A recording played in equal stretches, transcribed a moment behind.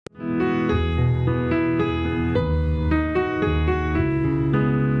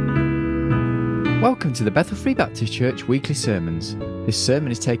Welcome to the Bethel Free Baptist Church weekly sermons. This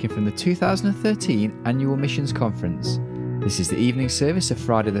sermon is taken from the 2013 Annual Missions Conference. This is the evening service of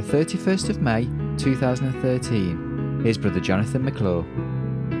Friday the 31st of May 2013. Here's Brother Jonathan McClure.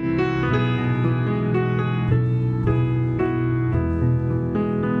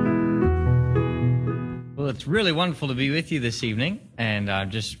 Well, it's really wonderful to be with you this evening, and I'm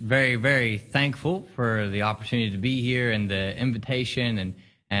just very, very thankful for the opportunity to be here and the invitation, and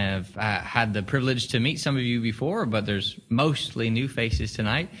I've had the privilege to meet some of you before, but there's mostly new faces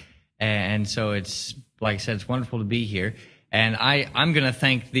tonight, and so it's, like I said, it's wonderful to be here. And I'm going to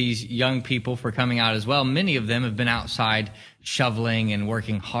thank these young people for coming out as well. Many of them have been outside shoveling and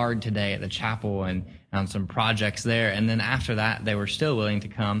working hard today at the chapel and on some projects there, and then after that, they were still willing to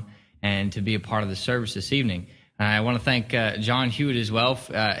come and to be a part of the service this evening. I want to thank John Hewitt as well.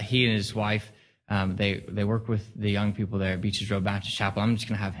 He and his wife, they work with the young people there at Beaches Road Baptist Chapel. I'm just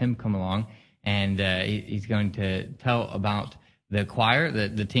going to have him come along, and he's going to tell about the choir,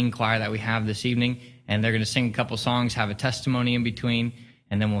 the teen choir that we have this evening, and they're going to sing a couple songs, have a testimony in between,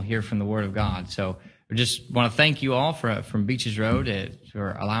 and then we'll hear from the Word of God. So we just want to thank you all from Beaches Road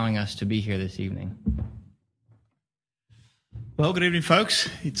for allowing us to be here this evening. Well, good evening, folks.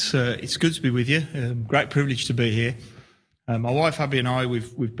 It's good to be with you. Great privilege to be here. My wife Abby and I,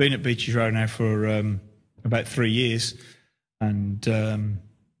 we've been at Beaches Road now for about 3 years, and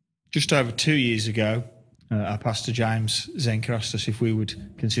just over 2 years ago, our pastor James Zenker asked us if we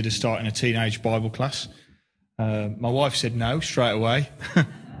would consider starting a teenage Bible class. My wife said no straight away.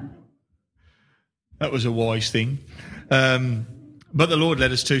 That was a wise thing, but the Lord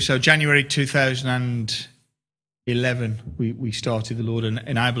led us to. So January 2011, we started. The Lord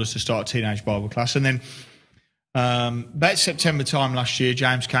enabled us to start a teenage Bible class, and then about September time last year,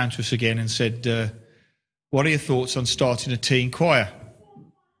 James came to us again and said, what are your thoughts on starting a teen choir?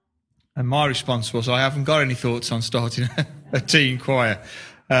 And my response was, I haven't got any thoughts on starting a teen choir.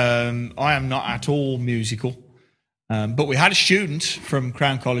 I am not at all musical. But we had a student from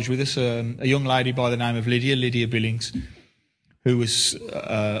Crown College with us, a young lady by the name of Lydia Billings, who was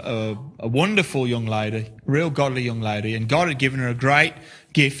a wonderful young lady, a real godly young lady, and God had given her a great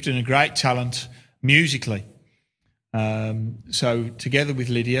gift and a great talent musically. So together with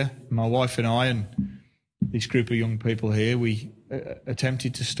Lydia, my wife and I, and this group of young people here, we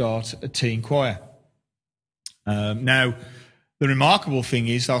attempted to start a teen choir. Now, the remarkable thing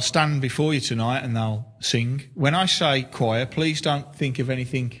is they'll stand before you tonight and they'll sing. When I say choir, please don't think of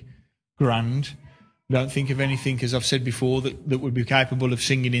anything grand. Don't think of anything, as I've said before, that would be capable of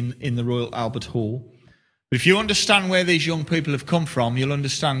singing in the Royal Albert Hall. But if you understand where these young people have come from, you'll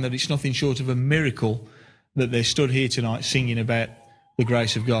understand that it's nothing short of a miracle that they're stood here tonight singing about the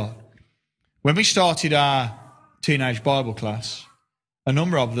grace of God. When we started our teenage Bible class, a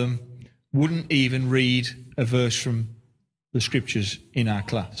number of them wouldn't even read a verse from the scriptures in our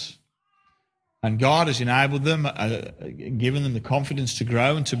class. And God has enabled them, given them the confidence to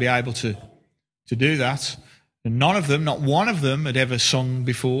grow and to be able to do that. And none of them, not one of them, had ever sung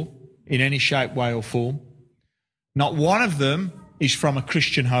before in any shape, way or form. Not one of them is from a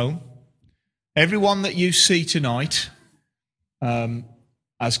Christian home. Everyone that you see tonight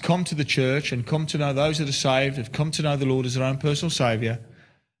has come to the church and come to know those that are saved, have come to know the Lord as their own personal saviour,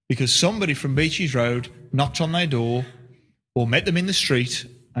 because somebody from Beaches Road knocked on their door or met them in the street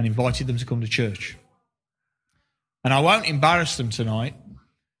and invited them to come to church. And I won't embarrass them tonight,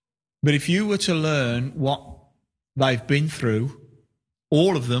 but if you were to learn what they've been through,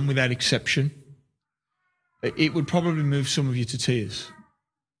 all of them without exception, it would probably move some of you to tears.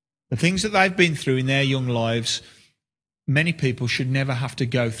 The things that they've been through in their young lives, many people should never have to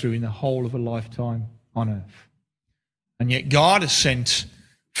go through in the whole of a lifetime on earth. And yet God has sent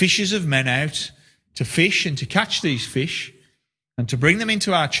fishers of men out to fish and to catch these fish and to bring them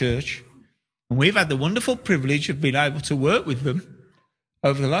into our church. And we've had the wonderful privilege of being able to work with them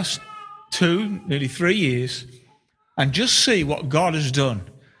over the last 2, nearly 3 years, and just see what God has done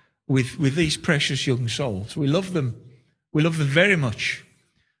with these precious young souls. We love them. We love them very much.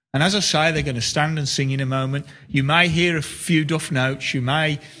 And as I say, they're going to stand and sing in a moment. You may hear a few duff notes. You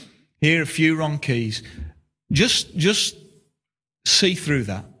may hear a few wrong keys. Just see through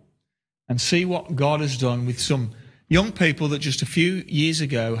that and see what God has done with some young people that just a few years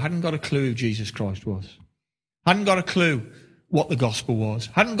ago hadn't got a clue who Jesus Christ was, hadn't got a clue what the gospel was,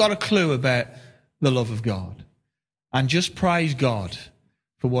 hadn't got a clue about the love of God. And just praise God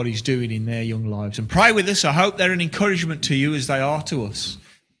for what he's doing in their young lives. And pray with us. I hope they're an encouragement to you as they are to us.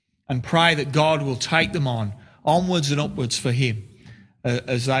 And pray that God will take them onwards and upwards for him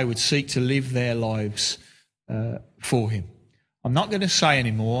as they would seek to live their lives for him. I'm not going to say any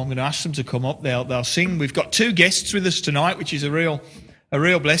more. I'm going to ask them to come up. They'll sing. We've got 2 guests with us tonight, which is a real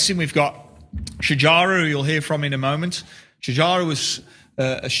blessing. We've got Shajara, who you'll hear from in a moment. Shajara was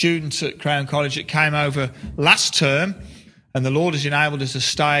a student at Crown College that came over last term, and the Lord has enabled us to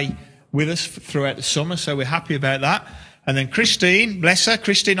stay with us throughout the summer, so we're happy about that. And then Christine, bless her.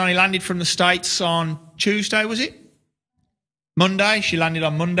 Christine only landed from the States on Tuesday, was it? Monday. She landed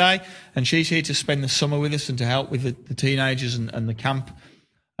on Monday, and she's here to spend the summer with us and to help with the teenagers and the camp.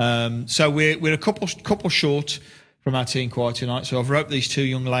 So we're a couple short from our teen choir tonight. So I've roped these 2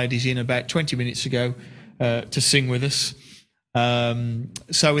 young ladies in about 20 minutes ago to sing with us.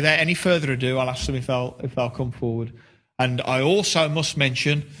 So without any further ado, I'll ask them if they'll come forward. And I also must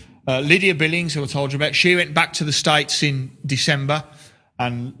mention Lydia Billings, who I told you about. She went back to the States in December,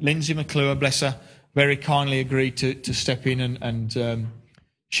 and Lindsay McClure, bless her, very kindly agreed to step in, and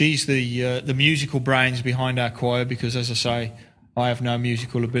she's the musical brains behind our choir, because, as I say, I have no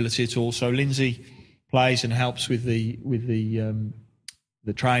musical ability at all. So Lindsay plays and helps with the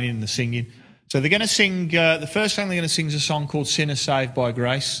training and the singing. So they're going to sing. The first thing they're going to sing is a song called "Sinner Saved by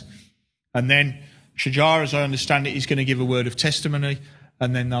Grace," and then Shajara, as I understand it, is going to give a word of testimony,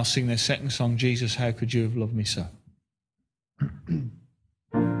 and then they'll sing their second song, "Jesus, How Could You Have Loved Me So."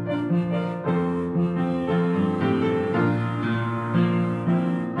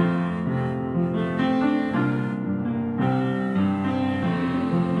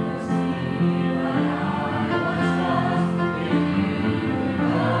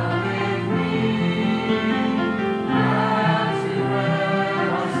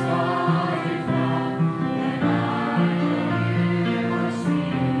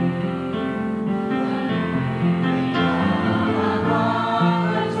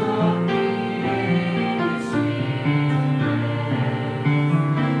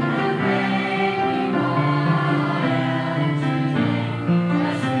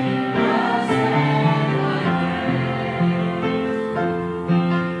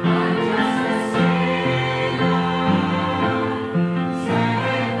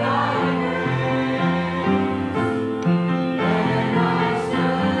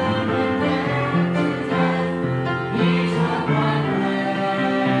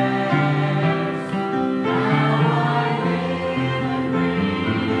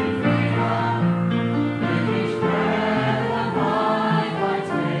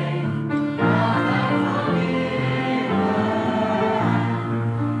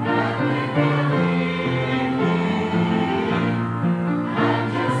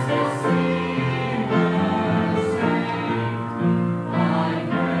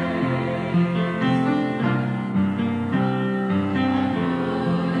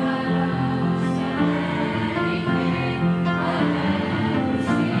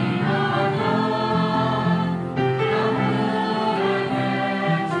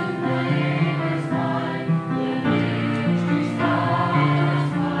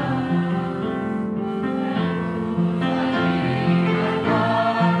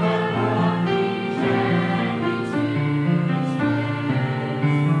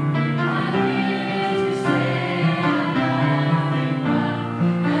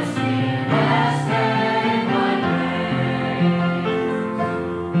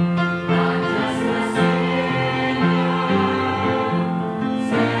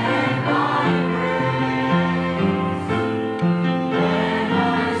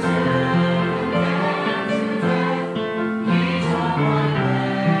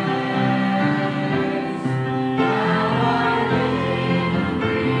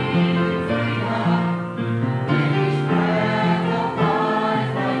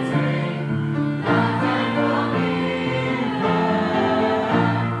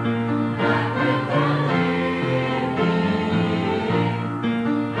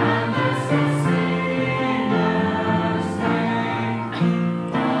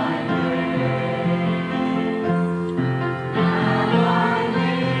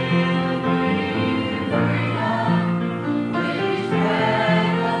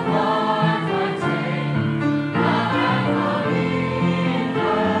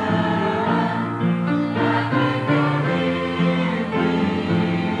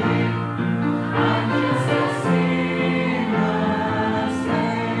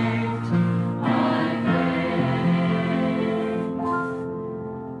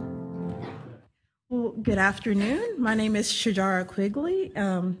 Good afternoon. My name is Shajara Quigley,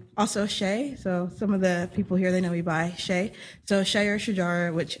 also Shay. So some of the people here, they know me by Shay. So Shay or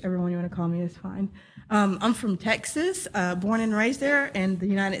Shajara, whichever one you want to call me is fine. I'm from Texas, born and raised there in the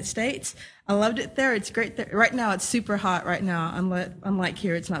United States. I loved it there. It's great there. Right now, it's super hot right now. Unlike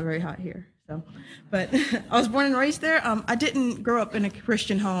here, it's not very hot here. So, but I was born and raised there. I didn't grow up in a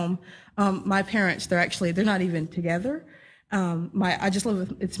Christian home. My parents, they're not even together. I just live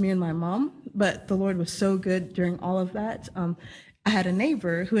with, it's me and my mom, but the Lord was so good during all of that. I had a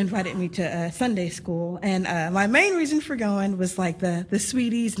neighbor who invited me to Sunday school, and my main reason for going was like the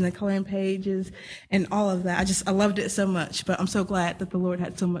sweeties and the coloring pages and all of that. I loved it so much, but I'm so glad that the Lord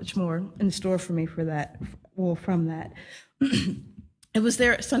had so much more in store for me for that, well, from that. It was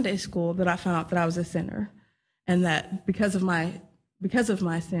there at Sunday school that I found out that I was a sinner, and that because of my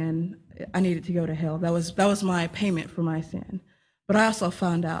sin, I needed to go to hell. That was my payment for my sin. But I also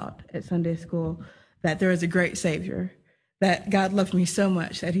found out at Sunday school that there is a great Savior, that God loved me so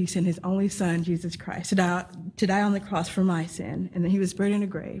much that he sent his only son, Jesus Christ, to die on the cross for my sin, and that he was buried in a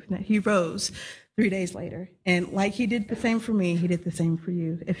grave, and that he rose 3 days later. And like he did the same for me, he did the same for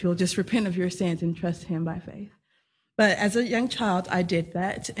you, if you'll just repent of your sins and trust him by faith. But as a young child, I did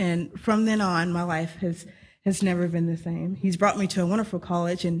that, and from then on, my life has never been the same. He's brought me to a wonderful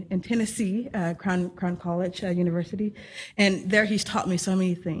college in Tennessee, Crown College University, and there he's taught me so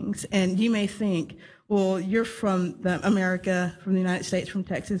many things. And you may think, well, you're from America, from the United States, from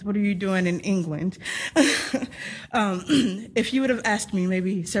Texas. What are you doing in England? If you would have asked me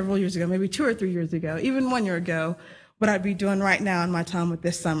maybe several years ago, maybe 2 or 3 years ago, even 1 year ago, what I'd be doing right now in my time with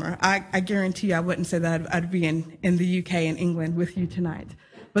this summer, I guarantee you I wouldn't say that I'd be in the UK and England with you tonight.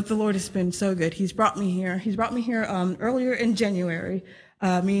 But the Lord has been so good. He's brought me here. He's brought me here earlier in January.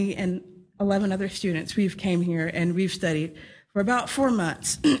 Me and 11 other students, we've came here and we've studied for about 4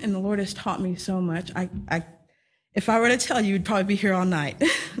 months. And the Lord has taught me so much. If I were to tell you, you'd probably be here all night.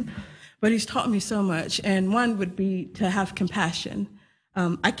 But he's taught me so much. And one would be to have compassion.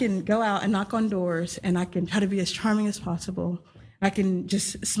 I can go out and knock on doors, and I can try to be as charming as possible. I can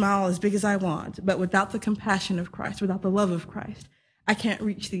just smile as big as I want. But without the compassion of Christ, without the love of Christ, I can't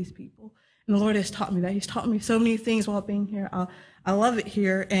reach these people. And the Lord has taught me that. He's taught me so many things while being here. I love it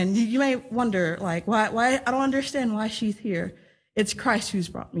here. And you may wonder, like, why I don't understand why she's here. It's Christ who's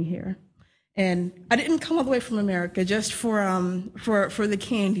brought me here. And I didn't come all the way from America just for the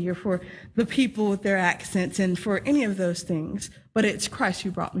candy or for the people with their accents and for any of those things. But it's Christ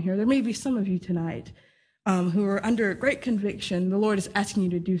who brought me here. There may be some of you tonight who are under great conviction. The Lord is asking you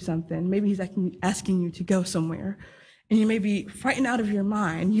to do something. Maybe he's asking you to go somewhere. And you may be frightened out of your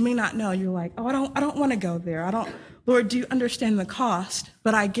mind. You may not know. You're like, oh, I don't want to go there. Lord, do you understand the cost?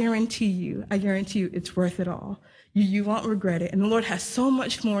 But I guarantee you it's worth it all. You won't regret it. And the Lord has so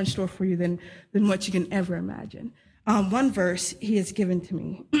much more in store for you than what you can ever imagine. One verse he has given to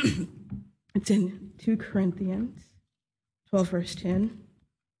me. It's in 2 Corinthians 12, verse 10.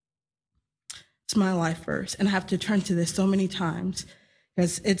 It's my life verse. And I have to turn to this so many times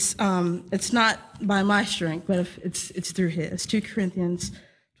because it's not by my strength, but it's through his. 2 Corinthians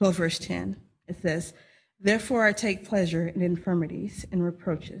 12, verse 10. It says, therefore I take pleasure in infirmities and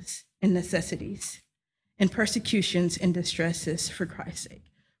reproaches and necessities, in persecutions and distresses for Christ's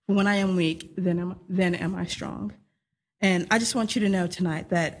sake. For when I am weak, then am I strong. And I just want you to know tonight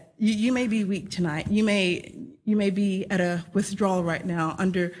that you may be weak tonight. You may be at a withdrawal right now,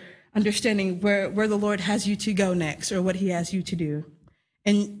 understanding where the Lord has you to go next or what he has you to do.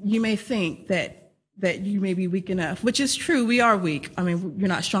 And you may think that you may be weak enough, which is true. We are weak. I mean, you're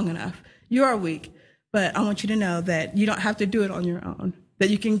not strong enough. You are weak. But I want you to know that you don't have to do it on your own, that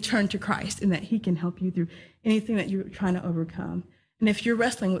you can turn to Christ and that he can help you through anything that you're trying to overcome. And if you're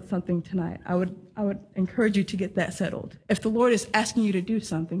wrestling with something tonight, I would encourage you to get that settled. If the Lord is asking you to do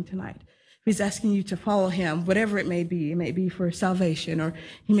something tonight, if he's asking you to follow him, whatever it may be for salvation, or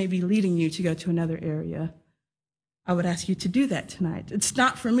he may be leading you to go to another area, I would ask you to do that tonight. It's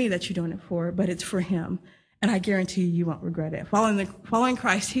not for me that you're doing it for, but it's for him. And I guarantee you won't regret it. Following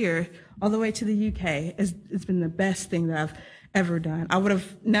Christ here all the way to the UK has been the best thing that I've ever done. I would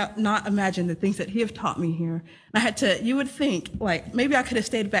have not imagined the things that he have taught me here. And you would think, like, maybe I could have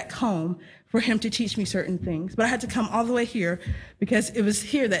stayed back home for him to teach me certain things, but I had to come all the way here because it was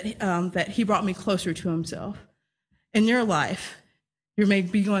here that he brought me closer to himself. In your life, you may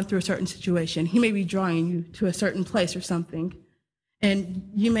be going through a certain situation. He may be drawing you to a certain place or something. And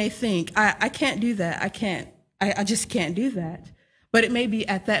you may think, I can't do that. I just can't do that. But it may be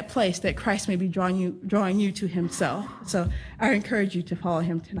at that place that Christ may be drawing you to himself. So I encourage you to follow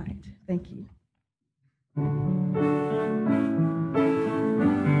him tonight. Thank you.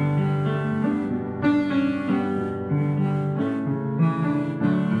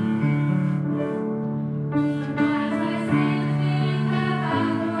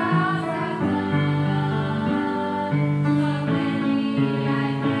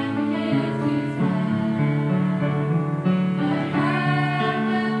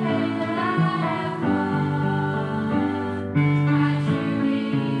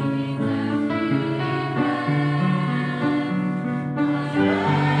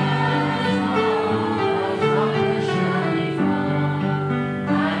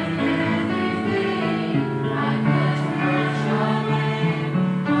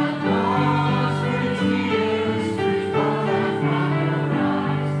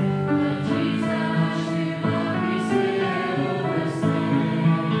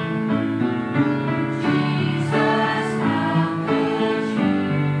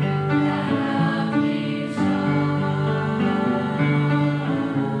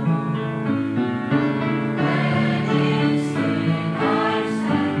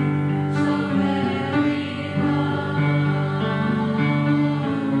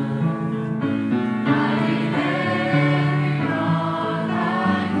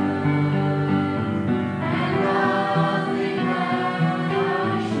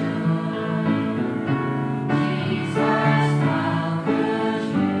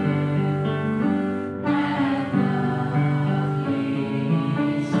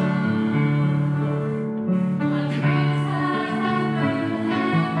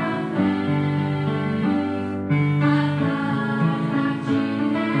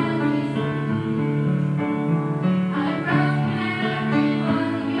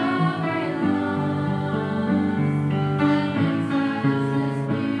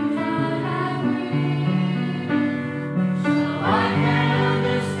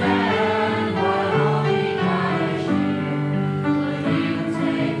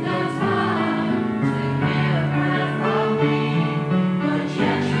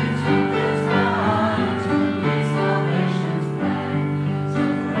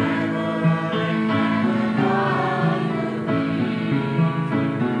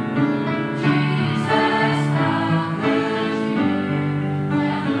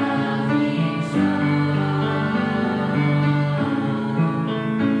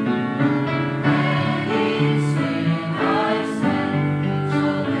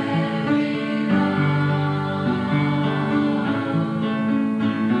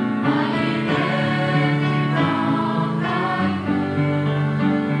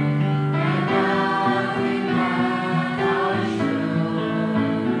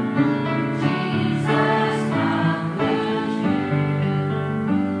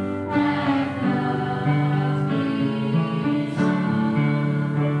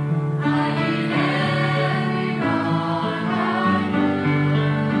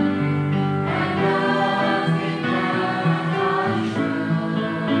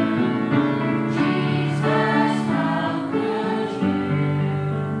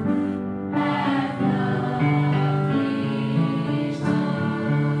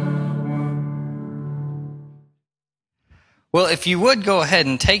 Well, if you would go ahead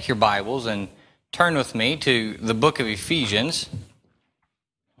and take your Bibles and turn with me to the book of Ephesians.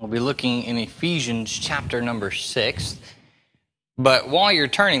 We'll be looking in Ephesians chapter number 6. But while you're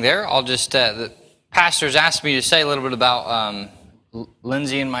turning there, I'll just, the pastors asked me to say a little bit about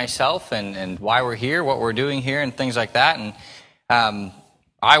Lindsay and myself and why we're here, what we're doing here, and things like that. And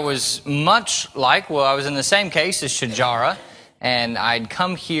I was much like, I was in the same case as Shajara, and I'd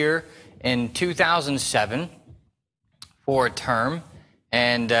come here in 2007 for a term.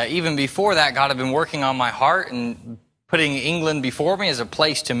 And even before that, God had been working on my heart and putting England before me as a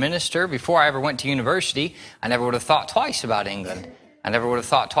place to minister. Before I ever went to university, I never would have thought twice about England. I never would have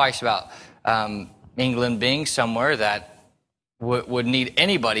thought twice about England being somewhere that would need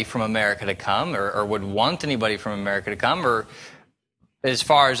anybody from America to come, or would want anybody from America to come, or as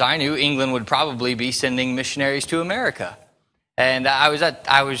far as I knew, England would probably be sending missionaries to America. And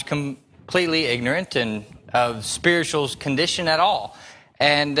I was completely ignorant and of spiritual condition at all.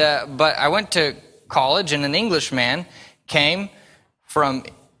 And but I went to college, and an Englishman came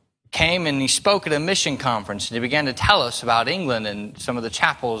and he spoke at a mission conference, and he began to tell us about England and some of the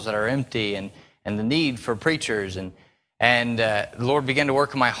chapels that are empty and the need for preachers. And the Lord began to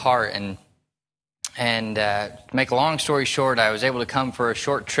work in my heart. And to make a long story short, I was able to come for a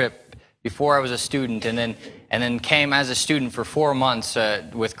short trip before I was a student, and then came as a student for 4 months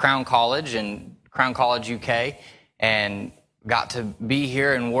with Crown College UK, and got to be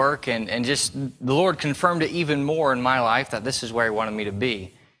here and work, and just the Lord confirmed it even more in my life that this is where He wanted me to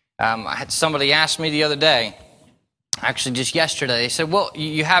be. I had somebody ask me the other day, actually just yesterday, they said, well,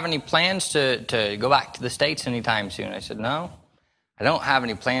 you have any plans to go back to the States anytime soon? I said, no, I don't have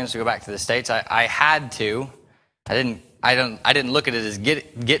any plans to go back to the States. I had to. I didn't look at it as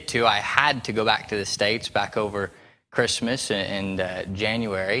get to. I had to go back to the States back over Christmas in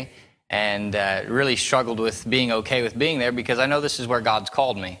January. And really struggled with being okay with being there, because I know this is where God's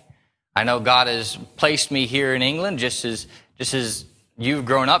called me. I know God has placed me here in England, just as you've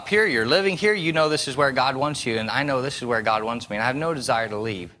grown up here, you're living here, you know this is where God wants you, and I know this is where God wants me, and I have no desire to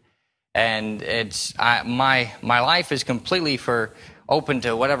leave. And my life is completely open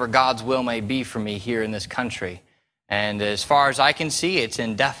to whatever God's will may be for me here in this country. And as far as I can see, it's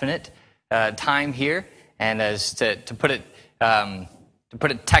indefinite time here, and as to put it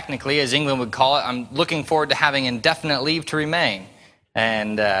technically, as England would call it, I'm looking forward to having indefinite leave to remain,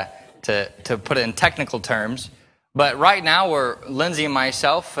 and to put it in technical terms. But right now, Lindsay and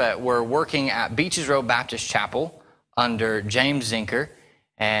myself, we're working at Beaches Road Baptist Chapel under James Zinker,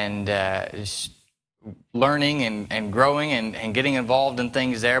 and learning and growing and getting involved in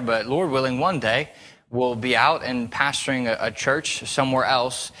things there. But Lord willing, one day we'll be out and pastoring a church somewhere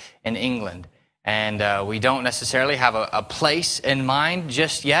else in England. And we don't necessarily have a place in mind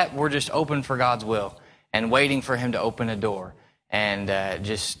just yet. We're just open for God's will and waiting for Him to open a door. And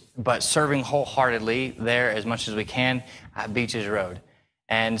but serving wholeheartedly there as much as we can at Beaches Road.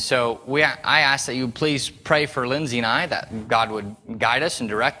 And so I ask that you would please pray for Lindsay and I, that God would guide us and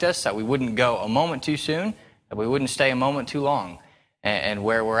direct us, that we wouldn't go a moment too soon, that we wouldn't stay a moment too long and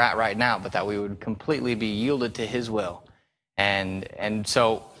where we're at right now, but that we would completely be yielded to His will. And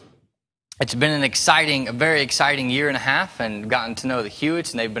so it's been a very exciting year and a half, and gotten to know the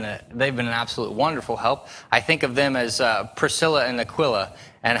Hewitts, and they've been an absolute wonderful help. I think of them as Priscilla and Aquila,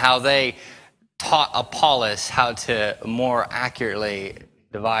 and how they taught Apollos how to more accurately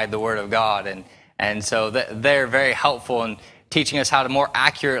divide the Word of God, and so they're very helpful in teaching us how to more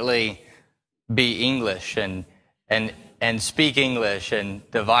accurately be English and speak English and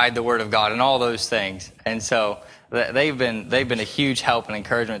divide the Word of God and all those things. And so they've been a huge help and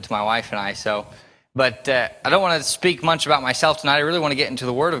encouragement to my wife and I. But I don't want to speak much about myself tonight. I really want to get into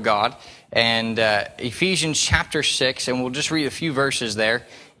the Word of God. And Ephesians chapter 6, and we'll just read a few verses there.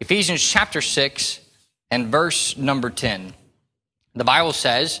 Ephesians chapter 6 and verse number 10. The Bible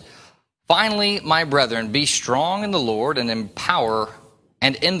says, "Finally, my brethren, be strong in the Lord and in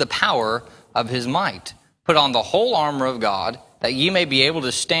the power of His might. Put on the whole armor of God, that ye may be able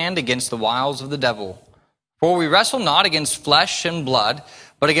to stand against the wiles of the devil. For we wrestle not against flesh and blood,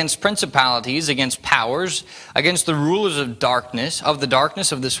 but against principalities, against powers, against the rulers of the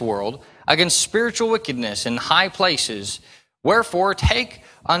darkness of this world, against spiritual wickedness in high places. Wherefore take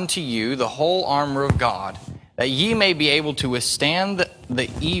unto you the whole armor of God, that ye may be able to withstand in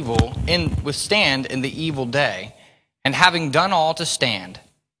the evil day, and having done all to stand.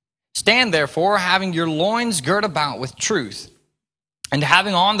 Stand therefore, having your loins girt about with truth, and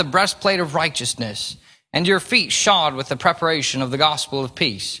having on the breastplate of righteousness, and your feet shod with the preparation of the gospel of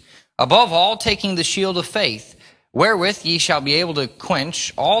peace. Above all, taking the shield of faith, wherewith ye shall be able to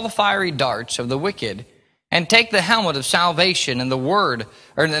quench all the fiery darts of the wicked, And take the helmet of salvation and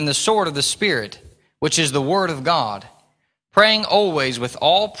the sword of the Spirit, which is the word of God, praying always with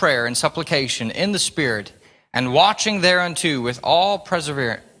all prayer and supplication in the Spirit, and watching thereunto with all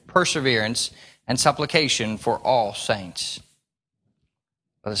perseverance and supplication for all saints.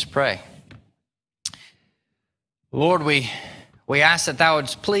 Let us pray. Lord, we ask that thou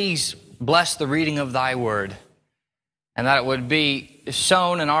wouldst please bless the reading of thy word, and that it would be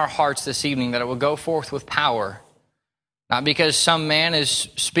sown in our hearts this evening, that it would go forth with power, not because some man is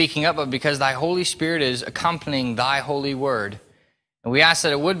speaking up, but because thy Holy Spirit is accompanying thy holy word. And we ask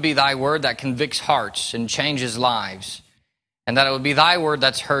that it would be thy word that convicts hearts and changes lives, and that it would be thy word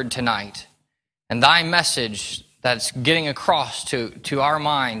that's heard tonight, and thy message that's getting across to our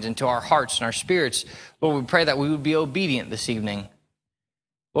minds and to our hearts and our spirits. Lord, we pray that we would be obedient this evening.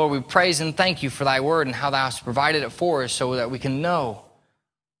 Lord, we praise and thank you for thy word and how thou hast provided it for us so that we can know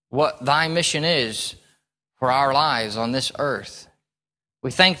what thy mission is for our lives on this earth.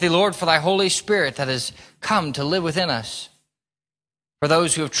 We thank thee, Lord, for thy Holy Spirit that has come to live within us, for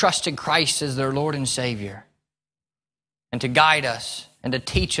those who have trusted Christ as their Lord and Savior, and to guide us and to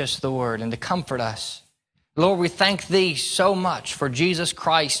teach us the word and to comfort us. Lord, we thank thee so much for Jesus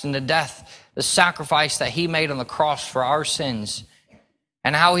Christ and the death, the sacrifice that he made on the cross for our sins,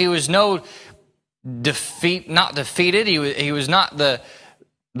 and how he was not defeated. He was not the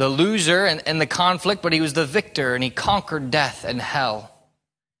loser in the conflict, but he was the victor, and he conquered death and hell.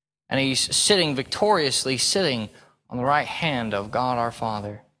 And he's victoriously sitting on the right hand of God our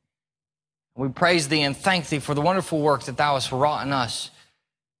Father. We praise thee and thank thee for the wonderful work that thou hast wrought in us,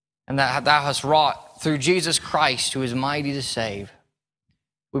 and that thou hast wrought through Jesus Christ, who is mighty to save.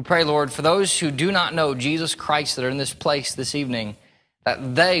 We pray, Lord, for those who do not know Jesus Christ that are in this place this evening,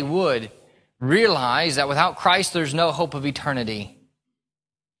 that they would realize that without Christ there's no hope of eternity.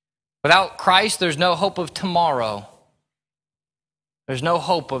 Without Christ there's no hope of tomorrow. There's no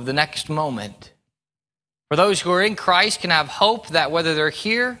hope of the next moment. For those who are in Christ can have hope that whether they're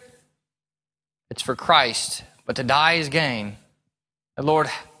here, it's for Christ, but to die is gain. And Lord,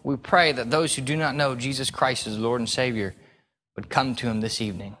 we pray that those who do not know Jesus Christ as Lord and Savior would come to him this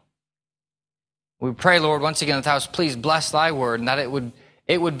evening. We pray, Lord, once again, that thou wouldst please bless thy word, and that it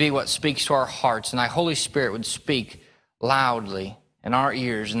would be what speaks to our hearts, and thy Holy Spirit would speak loudly in our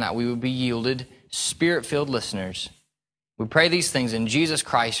ears, and that we would be yielded, Spirit-filled listeners. We pray these things in Jesus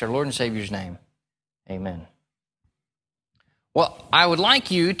Christ, our Lord and Savior's name. Amen. Well, I would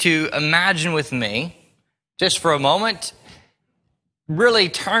like you to imagine with me, just for a moment, really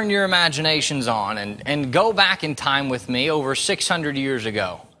turn your imaginations on and go back in time with me over 600 years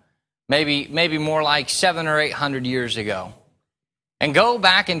ago. Maybe more like 700 or 800 years ago. And go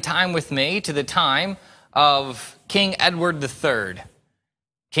back in time with me to the time of King Edward III.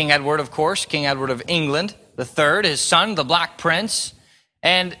 King Edward, of course, King Edward of England III, his son, the Black Prince.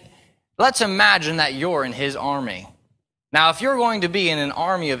 And let's imagine that you're in his army. Now, if you're going to be in an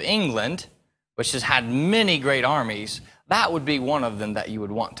army of England, which has had many great armies, that would be one of them that you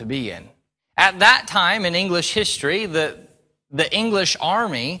would want to be in. At that time in English history, the English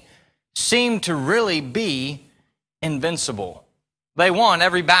army seemed to really be invincible. They won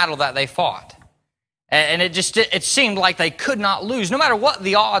every battle that they fought. And it seemed like they could not lose, no matter what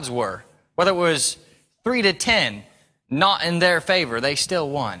the odds were. Whether it was 3-10, not in their favor, they still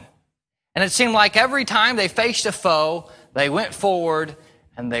won. And it seemed like every time they faced a foe, they went forward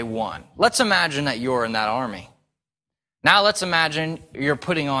and they won. Let's imagine that you're in that army. Now let's imagine you're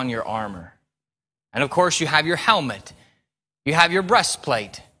putting on your armor. And of course you have your helmet. You have your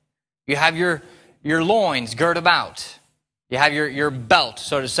breastplate. You have your loins girt about. You have your belt,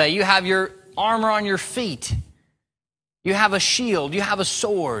 so to say. You have your armor on your feet. You have a shield. You have a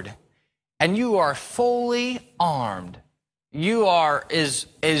sword. And you are fully armed. You are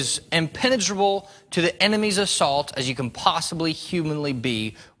as impenetrable to the enemy's assault as you can possibly humanly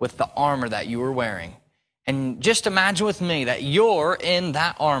be with the armor that you are wearing. And just imagine with me that you're in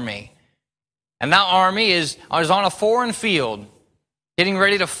that army. And that army is on a foreign field, getting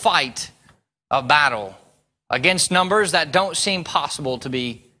ready to fight a battle against numbers that don't seem possible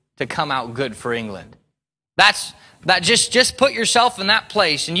to come out good for England. Just put yourself in that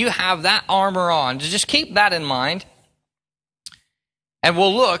place, and you have that armor on. Just keep that in mind. And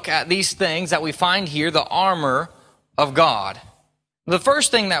we'll look at these things that we find here, the armor of God. The first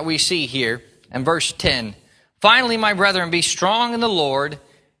thing that we see here in verse 10, finally, my brethren, be strong in the Lord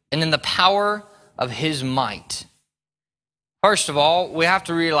and in the power of his might. First of all, we have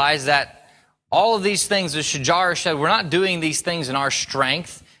to realize that all of these things, as Shajar said, we're not doing these things in our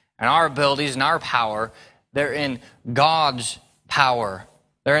strength and our abilities and our power. They're in God's power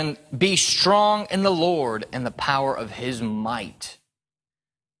Be strong in the Lord and the power of his might.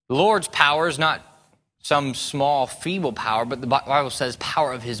 The Lord's power is not some small, feeble power, but the Bible says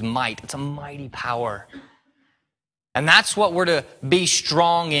power of his might. It's a mighty power. And that's what we're to be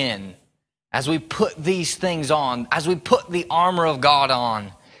strong in as we put these things on, as we put the armor of God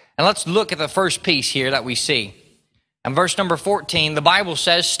on. And let's look at the first piece here that we see. In verse number 14, the Bible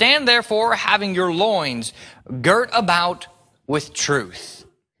says, "Stand therefore, having your loins girt about with truth."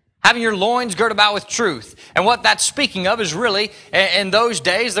 Having your loins girt about with truth. And what that's speaking of is really, in those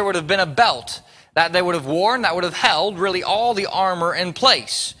days, there would have been a belt that they would have worn that would have held really all the armor in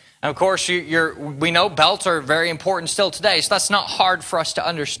place. And of course, we know belts are very important still today, so that's not hard for us to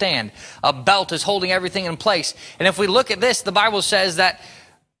understand. A belt is holding everything in place. And if we look at this, the Bible says that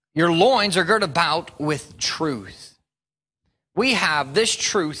your loins are girt about with truth. We have this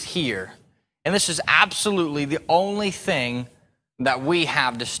truth here, and this is absolutely the only thing that we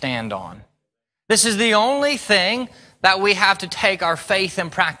have to stand on. This is the only thing that we have to take our faith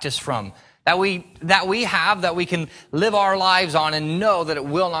and practice from, that we can live our lives on and know that it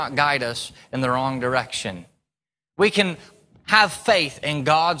will not guide us in the wrong direction. We can have faith in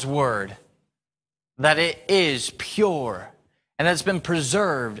God's word, that it is pure and that it's been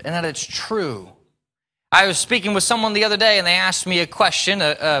preserved and that it's true. I was speaking with someone the other day and they asked me a question,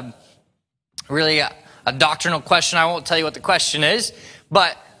 a doctrinal question. I won't tell you what the question is,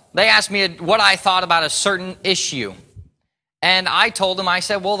 but they asked me what I thought about a certain issue. And I told them, I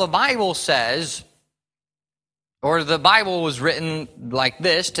said, well, the Bible says, or the Bible was written like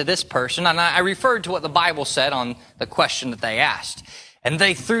this to this person, and I referred to what the Bible said on the question that they asked. And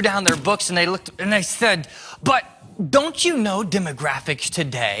they threw down their books and they looked and they said, but don't you know demographics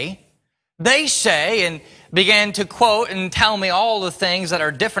today? They say, and began to quote and tell me all the things that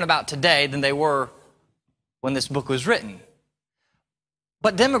are different about today than they were when this book was written.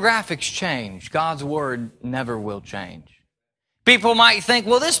 But demographics change. God's word never will change. People might think,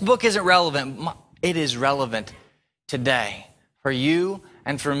 well, this book isn't relevant. It is relevant today for you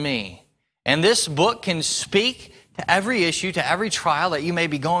and for me. And this book can speak to every issue, to every trial that you may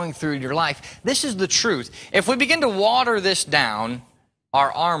be going through in your life. This is the truth. If we begin to water this down,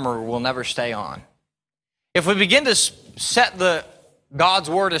 our armor will never stay on. If we begin to set God's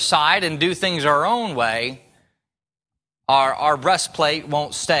word aside and do things our own way, our breastplate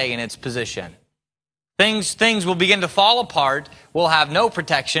won't stay in its position. Things will begin to fall apart. We'll have no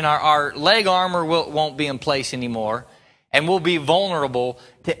protection. Our leg armor won't be in place anymore. And we'll be vulnerable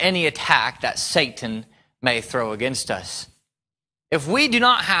to any attack that Satan may throw against us. If we do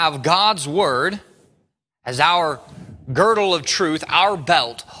not have God's word as our girdle of truth, our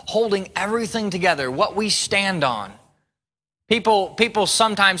belt, holding everything together, what we stand on. People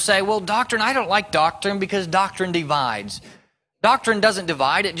sometimes say, well, doctrine, I don't like doctrine because doctrine divides. Doctrine doesn't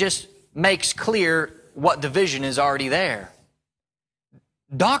divide, it just makes clear what division is already there.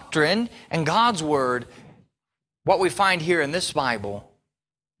 Doctrine and God's word, what we find here in this Bible,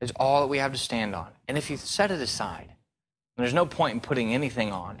 is all that we have to stand on. And if you set it aside, there's no point in putting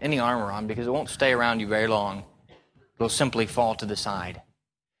anything on, any armor on, because it won't stay around you very long. It'll simply fall to the side.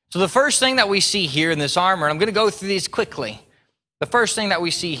 So the first thing that we see here in this armor, and I'm going to go through these quickly. The first thing that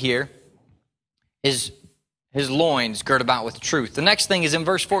we see here is his loins girt about with truth. The next thing is in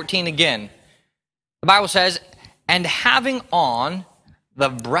verse 14 again. The Bible says, and having on the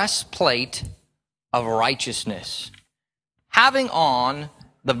breastplate of righteousness. Having on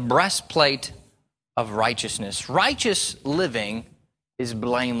the breastplate of righteousness. Righteous living is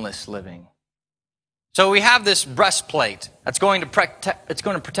blameless living. So we have this breastplate that's going to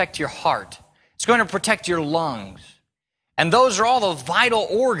protect your heart. It's going to protect your lungs. And those are all the vital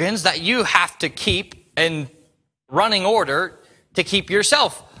organs that you have to keep in running order to keep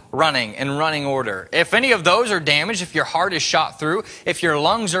yourself running in running order. If any of those are damaged, if your heart is shot through, if your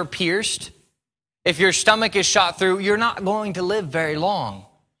lungs are pierced, if your stomach is shot through, you're not going to live very long.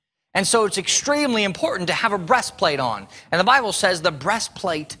 And so it's extremely important to have a breastplate on. And the Bible says the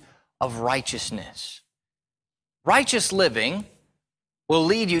breastplate of righteousness. Righteous living will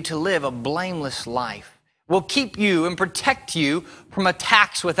lead you to live a blameless life, will keep you and protect you from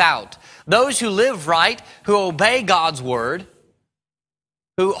attacks without. Those who live right, who obey God's word,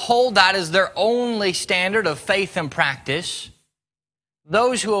 who hold that as their only standard of faith and practice,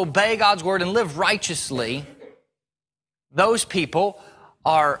 those who obey God's word and live righteously, those people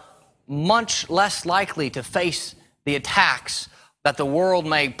are much less likely to face the attacks that the world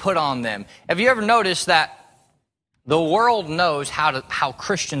may put on them. Have you ever noticed that the world knows how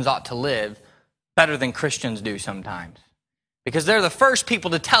Christians ought to live better than Christians do sometimes? Because they're the first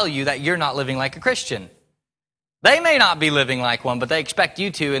people to tell you that you're not living like a Christian. They may not be living like one, but they expect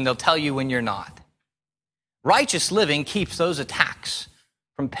you to, and they'll tell you when you're not. Righteous living keeps those attacks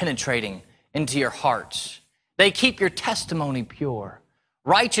from penetrating into your hearts. They keep your testimony pure.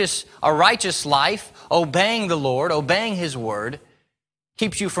 A righteous life, obeying the Lord, obeying His word,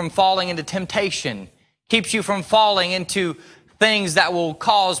 keeps you from falling into temptation, keeps you from falling into things that will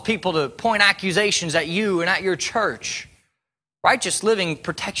cause people to point accusations at you and at your church. Righteous living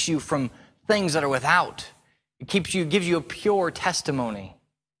protects you from things that are without. It gives you a pure testimony.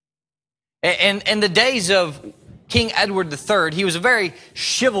 And in the days of King Edward III, he was a very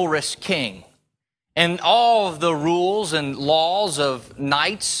chivalrous king. And all of the rules and laws of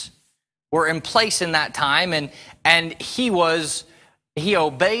knights were in place in that time, and he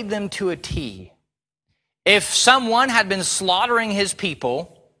obeyed them to a T. If someone had been slaughtering his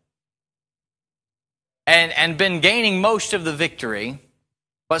people and been gaining most of the victory,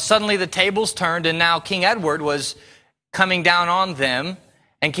 but suddenly the tables turned and now King Edward was coming down on them,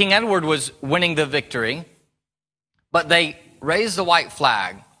 and King Edward was winning the victory, but they raised the white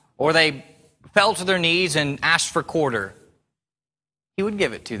flag, or they fell to their knees and asked for quarter, he would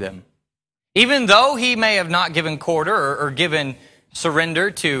give it to them. Even though he may have not given quarter or given surrender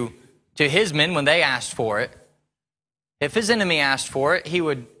to his men when they asked for it, if his enemy asked for it, he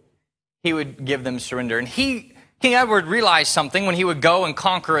would give them surrender. And King Edward realized something when he would go and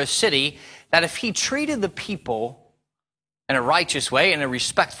conquer a city, that if he treated the people in a righteous way, in a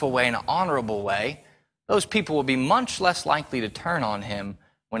respectful way, in an honorable way, those people would be much less likely to turn on him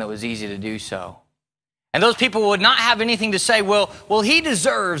when it was easy to do so. And those people would not have anything to say, well, he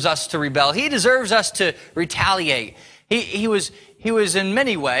deserves us to rebel. He deserves us to retaliate. He was in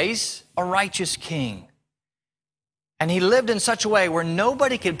many ways a righteous king. And he lived in such a way where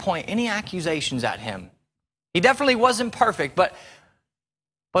nobody could point any accusations at him. He definitely wasn't perfect, but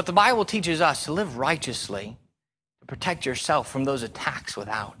the Bible teaches us to live righteously, to protect yourself from those attacks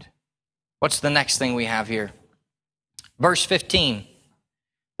without. What's the next thing we have here? Verse 15.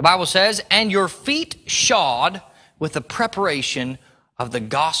 The Bible says, and your feet shod with the preparation of the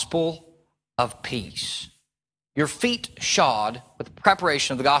gospel of peace. Your feet shod with the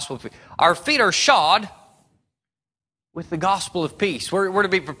preparation of the gospel of peace. Our feet are shod with the gospel of peace. We're to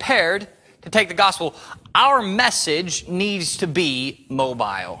be prepared to take the gospel. Our message needs to be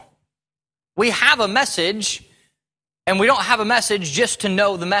mobile. We have a message, and we don't have a message just to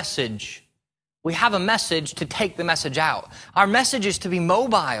know the message. We have a message to take the message out. Our message is to be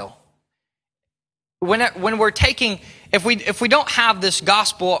mobile. When we're taking, if we don't have this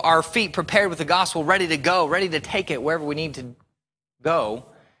gospel, our feet prepared with the gospel, ready to go, ready to take it wherever we need to go,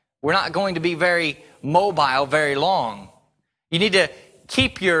 we're not going to be very mobile very long. You need to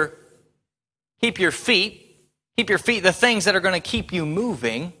keep your feet, the things that are going to keep you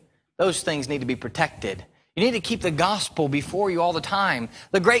moving, those things need to be protected. You need to keep the gospel before you all the time.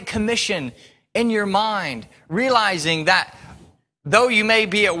 The Great Commission in your mind, realizing that though you may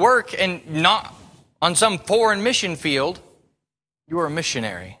be at work and not on some foreign mission field, you are a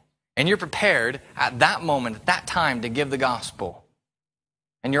missionary. And you're prepared at that moment, at that time, to give the gospel.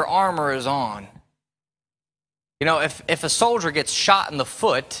 And your armor is on. You know, if a soldier gets shot in the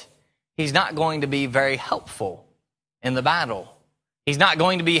foot, he's not going to be very helpful in the battle. He's not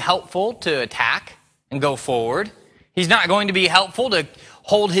going to be helpful to attack and go forward. He's not going to be helpful to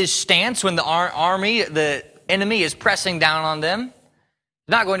hold his stance when the enemy is pressing down on them.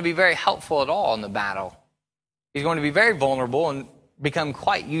 He's not going to be very helpful at all in the battle. He's going to be very vulnerable and become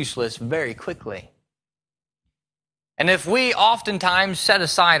quite useless very quickly. And if we oftentimes set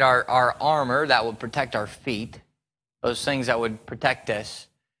aside our armor that would protect our feet, those things that would protect us,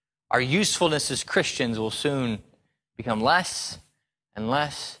 our usefulness as Christians will soon become less and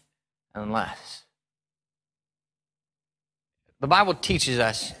less and less. The Bible teaches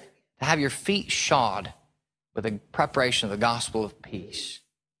us to have your feet shod with the preparation of the gospel of peace.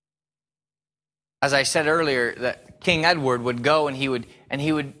 As I said earlier, that King Edward would go and he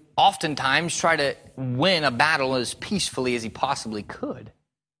would oftentimes try to win a battle as peacefully as he possibly could.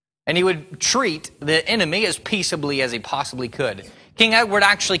 And he would treat the enemy as peaceably as he possibly could. King Edward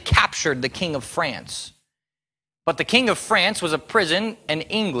actually captured the King of France. But the King of France was a prison in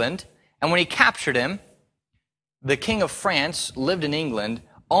England, and when he captured him, the King of France lived in England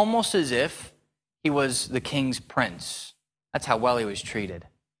almost as if he was the king's prince. That's how well he was treated.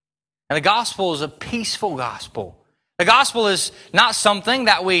 And the gospel is a peaceful gospel. The gospel is not something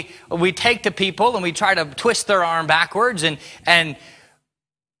that we take to people and we try to twist their arm backwards and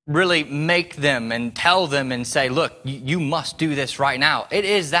really make them and tell them and say, look, you must do this right now. It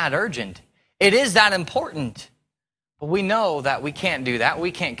is that urgent. It is that important. But we know that we can't do that.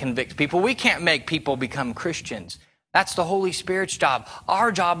 We can't convict people. We can't make people become Christians. That's the Holy Spirit's job.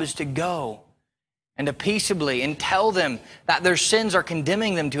 Our job is to go and to peaceably and tell them that their sins are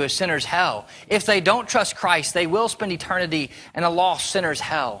condemning them to a sinner's hell. If they don't trust Christ, they will spend eternity in a lost sinner's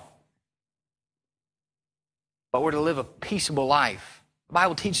hell. But we're to live a peaceable life. The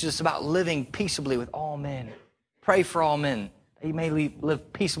Bible teaches us about living peaceably with all men. Pray for all men, that you may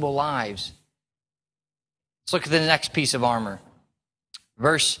live peaceable lives. Let's look at the next piece of armor.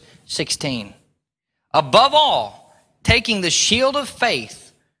 Verse 16. Above all, taking the shield of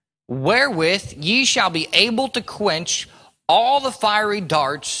faith, wherewith ye shall be able to quench all the fiery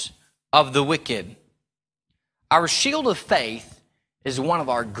darts of the wicked. Our shield of faith is one of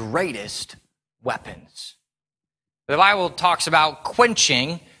our greatest weapons. The Bible talks about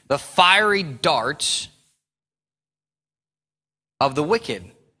quenching the fiery darts of the wicked.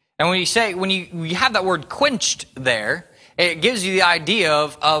 And when you have that word quenched there, it gives you the idea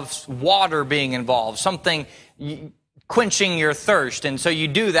of water being involved, something quenching your thirst. And so you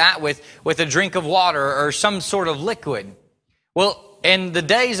do that with a drink of water or some sort of liquid. Well, in the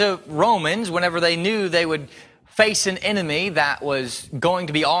days of Romans, whenever they knew they would face an enemy that was going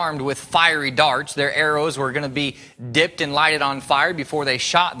to be armed with fiery darts, their arrows were going to be dipped and lighted on fire before they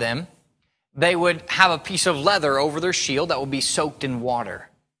shot them, they would have a piece of leather over their shield that would be soaked in water.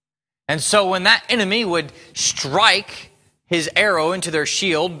 And so when that enemy would strike his arrow into their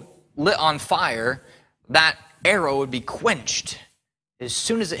shield lit on fire, that arrow would be quenched as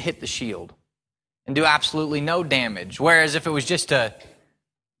soon as it hit the shield and do absolutely no damage. Whereas if it was just a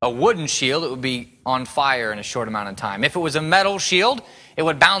wooden shield, it would be on fire in a short amount of time. If it was a metal shield, it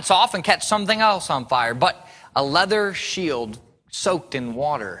would bounce off and catch something else on fire. But a leather shield soaked in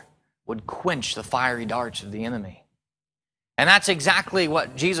water would quench the fiery darts of the enemy. And that's exactly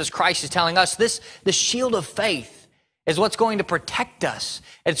what Jesus Christ is telling us. The shield of faith is what's going to protect us.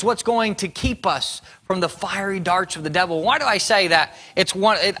 It's what's going to keep us from the fiery darts of the devil. Why do I say that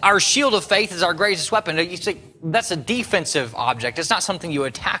our shield of faith is our greatest weapon? You say, that's a defensive object. It's not something you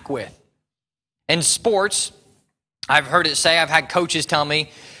attack with. In sports, I've heard it say, I've had coaches tell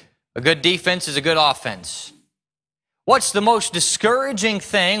me, a good defense is a good offense. What's the most discouraging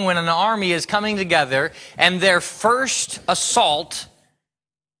thing when an army is coming together and their first assault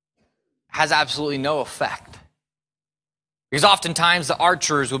has absolutely no effect? Because oftentimes the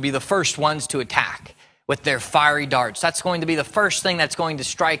archers will be the first ones to attack with their fiery darts. That's going to be the first thing that's going to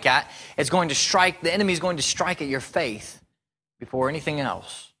strike at. The enemy is going to strike at your faith before anything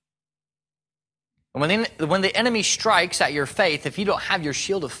else. And when the enemy strikes at your faith, if you don't have your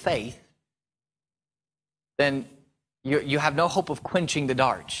shield of faith, then you have no hope of quenching the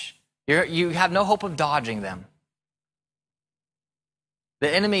darts. You have no hope of dodging them.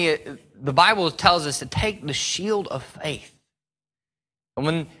 The Bible tells us to take the shield of faith. And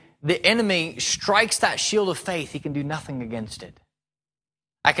when the enemy strikes that shield of faith, he can do nothing against it.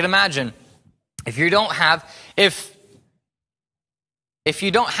 I can imagine if you don't have the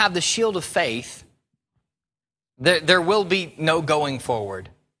shield of faith, there will be no going forward.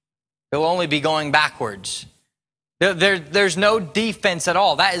 There will only be going backwards. There's no defense at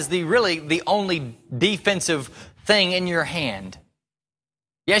all. That is really the only defensive thing in your hand.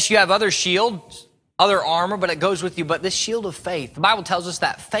 Yes, you have other shields, other armor, but it goes with you. But this shield of faith, the Bible tells us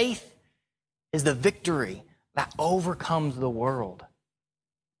that faith is the victory that overcomes the world.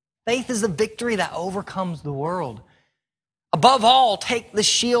 Faith is the victory that overcomes the world. Above all, take the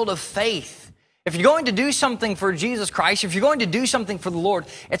shield of faith. If you're going to do something for Jesus Christ, if you're going to do something for the Lord,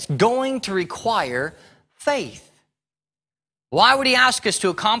 it's going to require faith. Why would he ask us to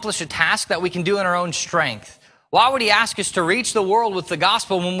accomplish a task that we can do in our own strength? Why would he ask us to reach the world with the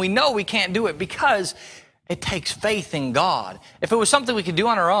gospel when we know we can't do it? Because it takes faith in God. If it was something we could do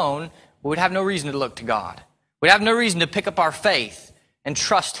on our own, we would have no reason to look to God. We'd have no reason to pick up our faith and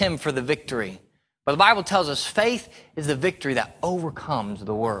trust him for the victory. But the Bible tells us faith is the victory that overcomes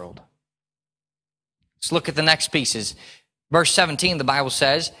the world. Let's look at the next pieces. Verse 17, the Bible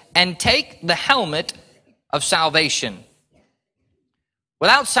says, and take the helmet of salvation.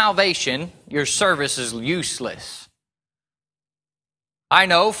 Without salvation, your service is useless. I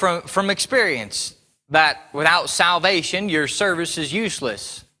know from experience that without salvation, your service is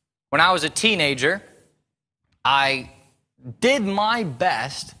useless. When I was a teenager, I did my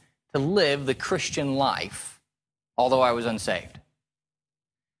best to live the Christian life, although I was unsaved.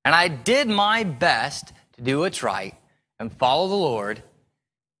 And I did my best to do what's right and follow the Lord,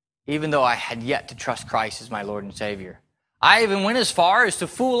 even though I had yet to trust Christ as my Lord and Savior. I even went as far as to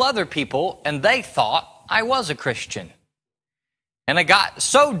fool other people, and they thought I was a Christian. And it got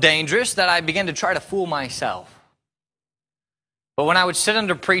so dangerous that I began to try to fool myself. But when I would sit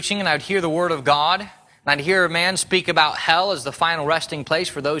under preaching and I would hear the Word of God, and I'd hear a man speak about hell as the final resting place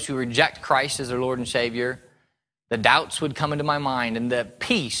for those who reject Christ as their Lord and Savior, the doubts would come into my mind, and the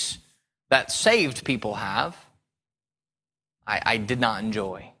peace that saved people have, I did not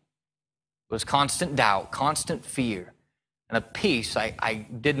enjoy. It was constant doubt, constant fear, and a peace I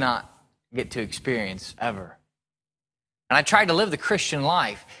did not get to experience ever. And I tried to live the Christian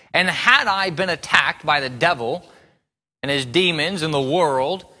life. And had I been attacked by the devil and his demons and the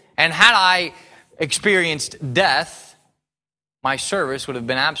world, and had I experienced death, my service would have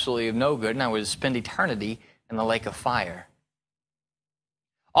been absolutely of no good, and I would spend eternity in the lake of fire.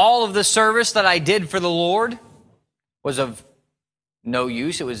 All of the service that I did for the Lord was of no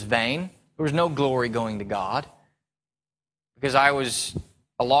use. It was vain. There was no glory going to God, because I was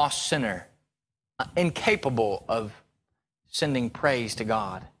a lost sinner, incapable of sending praise to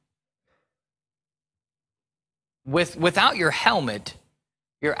God. Without your helmet,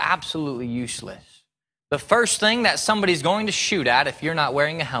 you're absolutely useless. The first thing that somebody's going to shoot at if you're not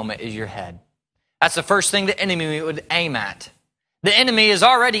wearing a helmet is your head. That's the first thing the enemy would aim at. The enemy is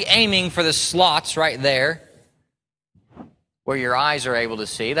already aiming for the slots right there where your eyes are able to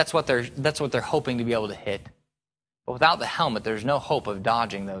see. That's what they're hoping to be able to hit. But without the helmet, there's no hope of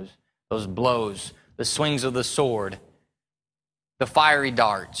dodging those blows, the swings of the sword, the fiery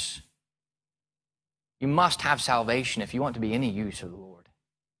darts. You must have salvation if you want to be any use of the Lord.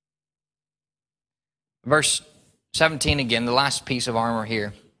 Verse 17 again, the last piece of armor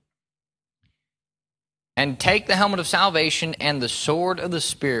here. And take the helmet of salvation and the sword of the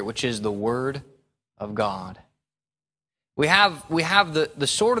Spirit, which is the Word of God. We have the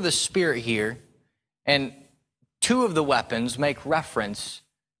sword of the Spirit here, and two of the weapons make reference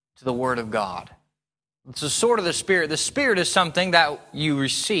to the Word of God. It's the sword of the Spirit. The Spirit is something that you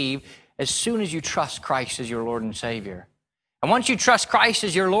receive as soon as you trust Christ as your Lord and Savior. And once you trust Christ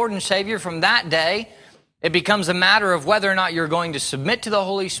as your Lord and Savior, from that day, it becomes a matter of whether or not you're going to submit to the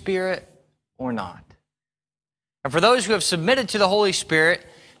Holy Spirit or not. And for those who have submitted to the Holy Spirit,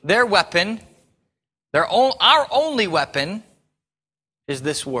 their weapon, our only weapon, is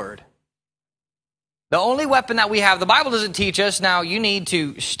this word. The only weapon that we have, the Bible doesn't teach us. Now, you need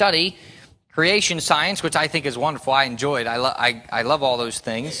to study creation science, which I think is wonderful. I enjoy it. I love all those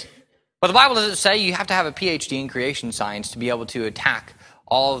things. But the Bible doesn't say you have to have a PhD in creation science to be able to attack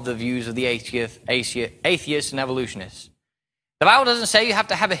all of the views of the atheists and evolutionists. The Bible doesn't say you have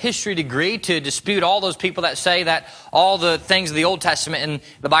to have a history degree to dispute all those people that say that all the things of the Old Testament and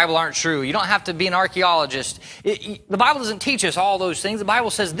the Bible aren't true. You don't have to be an archaeologist. The Bible doesn't teach us all those things. The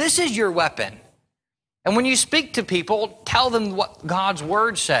Bible says this is your weapon. And when you speak to people, tell them what God's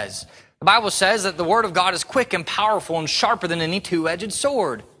Word says. The Bible says that the Word of God is quick and powerful and sharper than any two-edged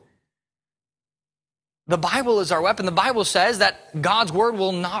sword. The Bible is our weapon. The Bible says that God's Word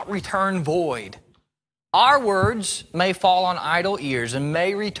will not return void. Our words may fall on idle ears and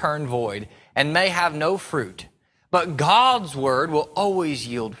may return void and may have no fruit. But God's Word will always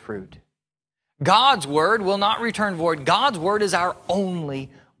yield fruit. God's Word will not return void. God's Word is our only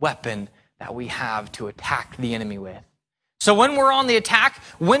weapon that we have to attack the enemy with. So when we're on the attack,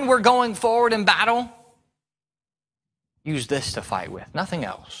 when we're going forward in battle, use this to fight with, nothing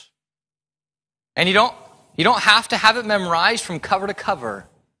else. And you don't have to have it memorized from cover to cover.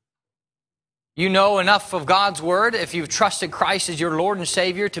 You know enough of God's Word, if you've trusted Christ as your Lord and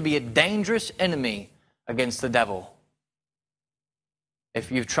Savior, to be a dangerous enemy against the devil.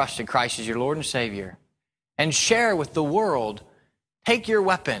 If you've trusted Christ as your Lord and Savior. And share with the world. Take your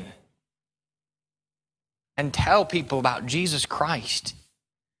weapon and tell people about Jesus Christ.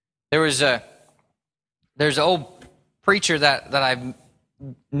 There's an old preacher that I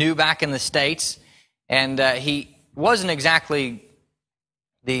knew back in the States, and he wasn't exactly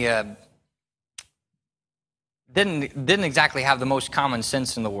the didn't exactly have the most common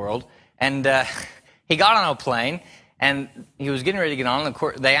sense in the world. And he got on a plane, and he was getting ready to get on.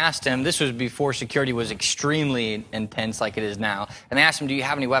 And they asked him, this was before security was extremely intense like it is now, and they asked him, do you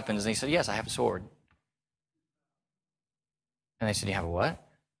have any weapons? And he said, yes, I have a sword. And they said, you have a what?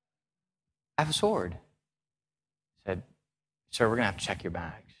 I have a sword. He said, sir, we're going to have to check your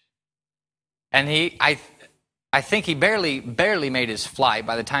bags. And I think he barely made his flight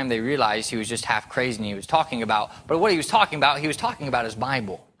by the time they realized he was just half crazy and he was talking about, but what he was talking about his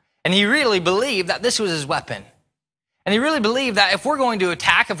Bible. And he really believed that this was his weapon. And he really believed that if we're going to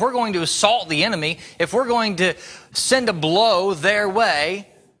attack, if we're going to assault the enemy, if we're going to send a blow their way,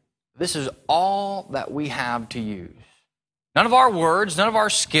 this is all that we have to use. None of our words, none of our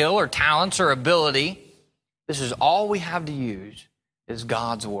skill or talents or ability. This is all we have to use is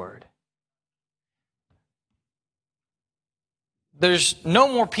God's Word. there's no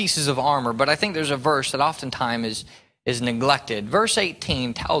more pieces of armor, but I think there's a verse that oftentimes is neglected. Verse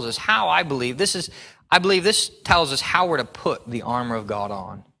 18 tells us how I believe this tells us how we're to put the armor of God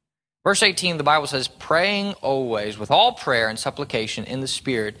on. Verse 18, the Bible says, praying always with all prayer and supplication in the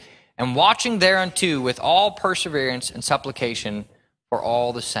Spirit, and watching thereunto with all perseverance and supplication for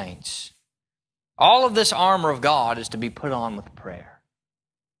all the saints. All of this armor of God is to be put on with prayer.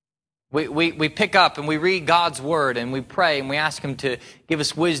 We pick up and we read God's word and we pray and we ask Him to give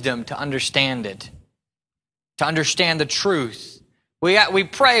us wisdom to understand it, to understand the truth. We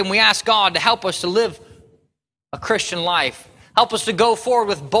pray and we ask God to help us to live a Christian life, help us to go forward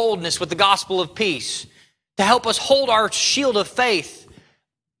with boldness with the gospel of peace, to help us hold our shield of faith.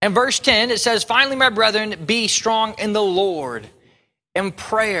 In verse 10, it says, finally, my brethren, be strong in the Lord. In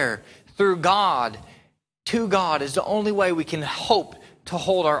prayer through God, to God, is the only way we can hope to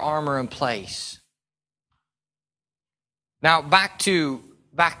hold our armor in place. Now, back to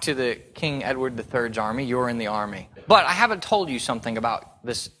the King Edward III's army. You're in the army. But I haven't told you something about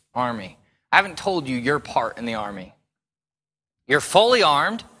this army. I haven't told you your part in the army. You're fully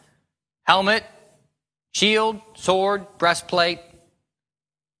armed, helmet, shield, sword, breastplate,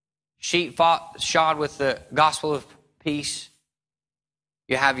 shod with the gospel of peace.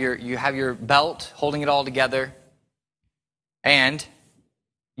 You have your belt holding it all together. And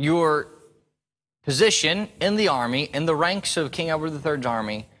your position in the army, in the ranks of King Edward III's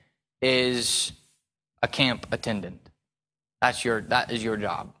army, is a camp attendant. That is your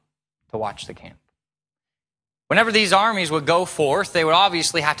job, to watch the camp. Whenever these armies would go forth, they would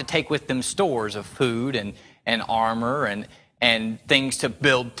obviously have to take with them stores of food and armor and things to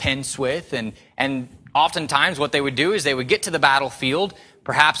build tents with. And oftentimes what they would do is they would get to the battlefield,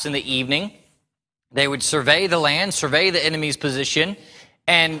 perhaps in the evening. They would survey the land, survey the enemy's position,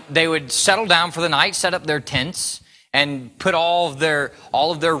 and they would settle down for the night, set up their tents, and put all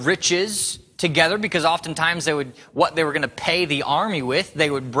of their riches together, because oftentimes what they were going to pay the army with, they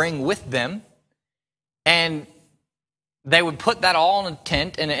would bring with them. And they would put that all in a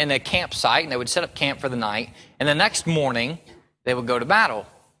tent, in a campsite, and they would set up camp for the night. And the next morning, they would go to battle.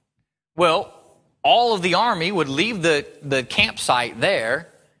 Well, all of the army would leave the campsite there,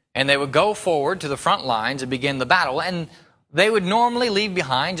 and they would go forward to the front lines and begin the battle. And they would normally leave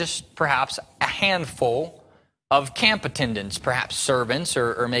behind just perhaps a handful of camp attendants, perhaps servants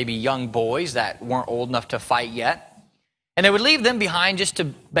or maybe young boys that weren't old enough to fight yet. And they would leave them behind just to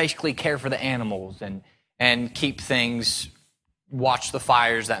basically care for the animals and keep things, watch the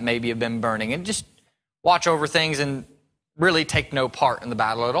fires that maybe have been burning, and just watch over things and really take no part in the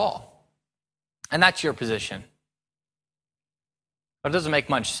battle at all. And that's your position. But it doesn't make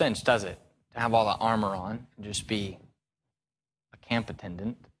much sense, does it, to have all the armor on and just be a camp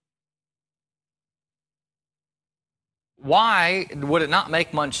attendant? Why would it not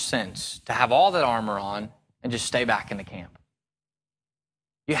make much sense to have all that armor on and just stay back in the camp?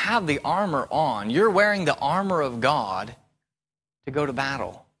 You have the armor on. You're wearing the armor of God to go to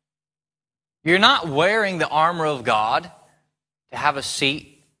battle. You're not wearing the armor of God to have a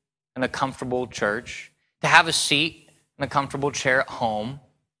seat in a comfortable church, to have a seat in a comfortable chair at home.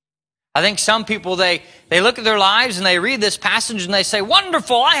 I think some people, they look at their lives and they read this passage and they say,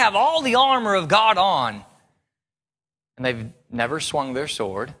 wonderful, I have all the armor of God on. And they've never swung their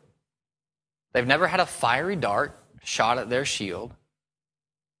sword. They've never had a fiery dart shot at their shield.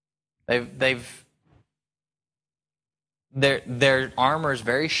 Their armor is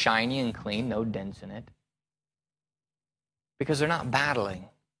very shiny and clean, no dents in it, because they're not battling.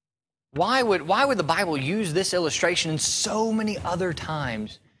 Why would the Bible use this illustration and so many other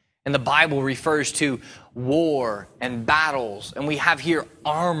times? And the Bible refers to war and battles, and we have here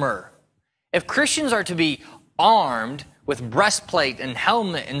armor. If Christians are to be armed with breastplate and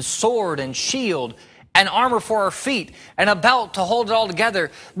helmet and sword and shield and armor for our feet and a belt to hold it all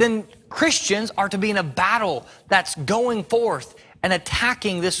together, then Christians are to be in a battle that's going forth and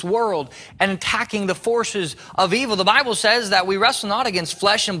attacking this world and attacking the forces of evil. The Bible says that we wrestle not against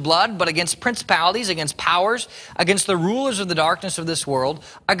flesh and blood, but against principalities, against powers, against the rulers of the darkness of this world,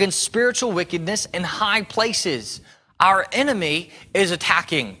 against spiritual wickedness in high places. Our enemy is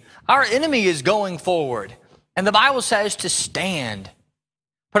attacking. Our enemy is going forward. And the Bible says to stand.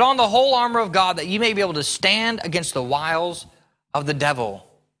 Put on the whole armor of God that you may be able to stand against the wiles of the devil.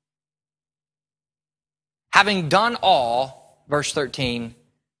 Having done all, verse 13,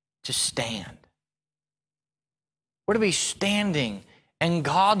 to stand. We're to be standing in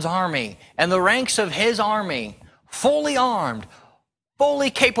God's army and the ranks of His army, fully armed,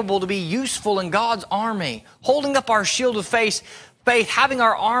 fully capable to be useful in God's army, holding up our shield of faith, having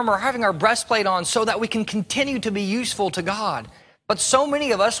our armor, having our breastplate on so that we can continue to be useful to God, But so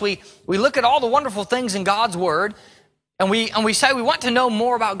many of us, we look at all the wonderful things in God's Word, and we say we want to know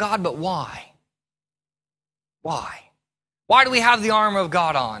more about God, but why? Why? Why do we have the armor of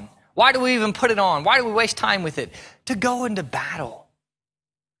God on? Why do we even put it on? Why do we waste time with it? To go into battle.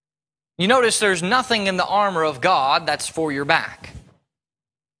 You notice there's nothing in the armor of God that's for your back,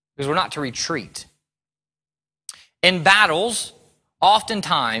 because we're not to retreat. In battles,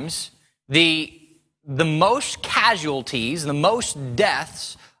 oftentimes, the most casualties, the most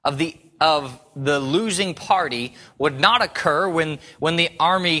deaths of the losing party would not occur when the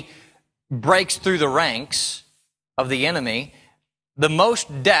army breaks through the ranks of the enemy. The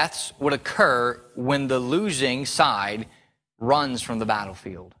most deaths would occur when the losing side runs from the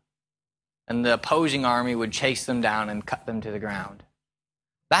battlefield, and the opposing army would chase them down and cut them to the ground.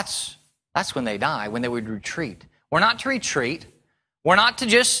 That's when they die, when they would retreat. We're not to retreat. We're not to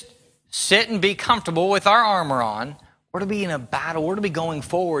just sit and be comfortable with our armor on. We're to be in a battle. We're to be going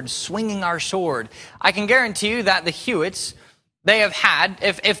forward, swinging our sword. I can guarantee you that the Hewitts, they have had,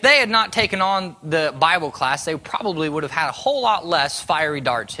 if they had not taken on the Bible class, they probably would have had a whole lot less fiery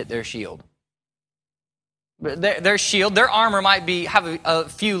darts hit their shield. Their shield, their armor might have a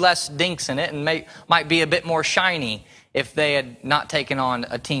few less dinks in it and might be a bit more shiny if they had not taken on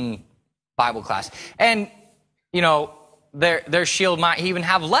a team Bible class. And, you know, their shield might even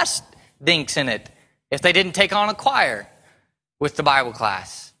have less dinks in it if they didn't take on a choir with the Bible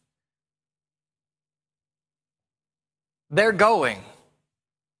class. They're going.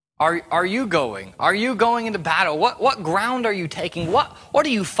 Are you going? Are you going into battle? What ground are you taking? What are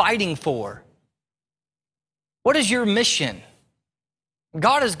you fighting for? What is your mission?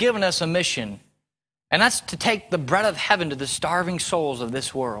 God has given us a mission, and that's to take the bread of heaven to the starving souls of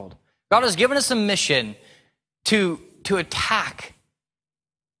this world. God has given us a mission to attack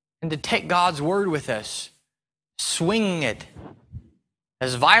and to take God's word with us, swinging it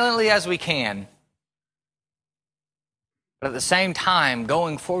as violently as we can, but at the same time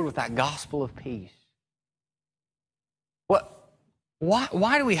going forward with that gospel of peace.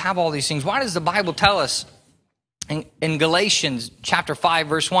 Why do we have all these things? Why does the Bible tell us in Galatians chapter 5,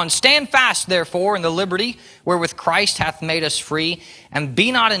 verse 1, "Stand fast, therefore, in the liberty wherewith Christ hath made us free, and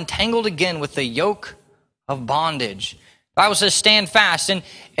be not entangled again with the yoke of bondage." The Bible says, stand fast. And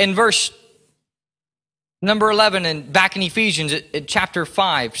in verse number 11, and back in Ephesians, chapter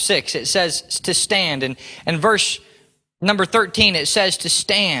 5, 6, it says to stand. And verse number 13, it says to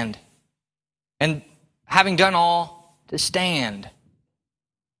stand. And having done all, to stand.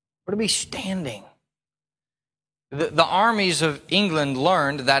 We're to be standing. The armies of England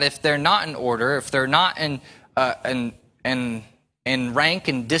learned that if they're not in order, if they're not in rank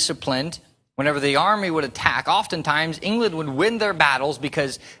and disciplined, whenever the army would attack, oftentimes England would win their battles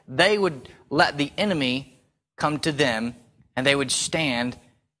because they would let the enemy come to them, and they would stand,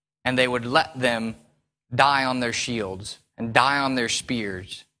 and they would let them die on their shields and die on their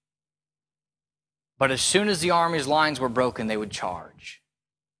spears. But as soon as the army's lines were broken, they would charge.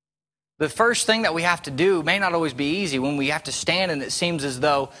 The first thing that we have to do may not always be easy when we have to stand and it seems as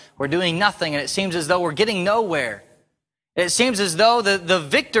though we're doing nothing and it seems as though we're getting nowhere. It seems as though the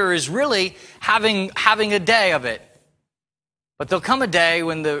victor is really having a day of it. But there'll come a day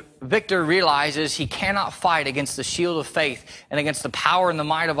when the victor realizes he cannot fight against the shield of faith and against the power and the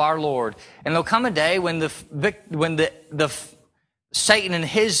might of our Lord. And there'll come a day when the Satan and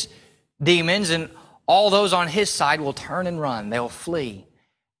his demons and all those on his side will turn and run. They'll flee.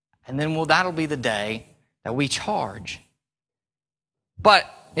 And then that'll be the day that we charge. But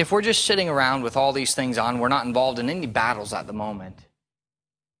if we're just sitting around with all these things on, we're not involved in any battles at the moment,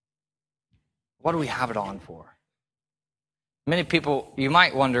 what do we have it on for? Many people, you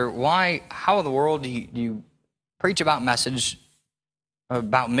might wonder, how in the world do you preach about missions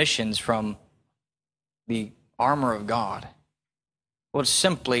from the armor of God? Well, it's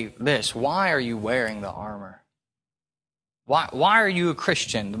simply this. Why are you wearing the armor? Why are you a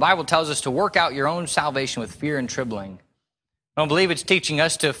Christian? The Bible tells us to work out your own salvation with fear and trembling. I don't believe it's teaching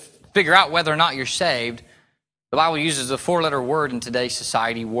us to figure out whether or not you're saved. The Bible uses a 4-letter word in today's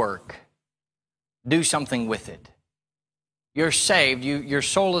society, work. Do something with it. You're saved. Your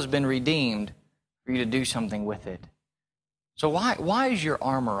soul has been redeemed for you to do something with it. So why is your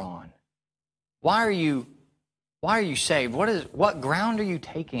armor on? Why are you saved? What ground are you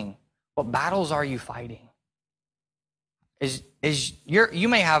taking? What battles are you fighting? You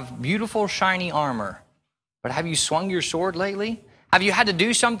may have beautiful, shiny armor, but have you swung your sword lately? Have you had to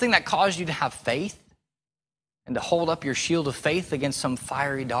do something that caused you to have faith and to hold up your shield of faith against some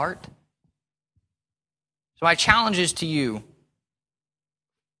fiery dart? So my challenge is to you,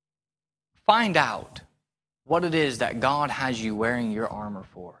 find out what it is that God has you wearing your armor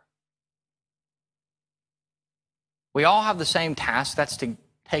for. We all have the same task, that's to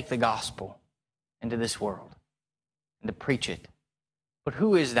take the gospel into this world and to preach it. But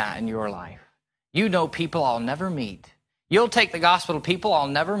who is that in your life? You know people I'll never meet. You'll take the gospel to people I'll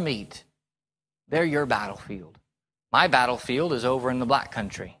never meet. They're your battlefield. My battlefield is over in the Black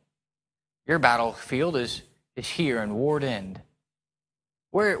Country. Your battlefield is here in Ward End.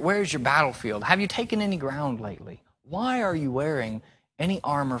 Where's your battlefield? Have you taken any ground lately? Why are you wearing any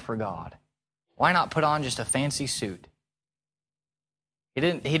armor for God? Why not put on just a fancy suit? He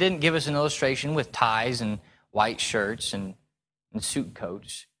didn't give us an illustration with ties and white shirts and suit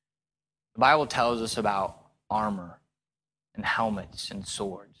coats. The Bible tells us about armor and helmets and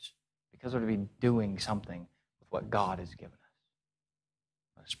swords because we're to be doing something with what God has given us.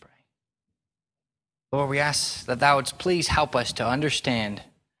 Let's pray. Lord, we ask that thou wouldst please help us to understand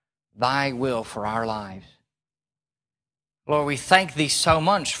thy will for our lives. Lord, we thank thee so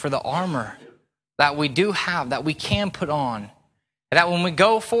much for the armor that we do have, that we can put on, and that when we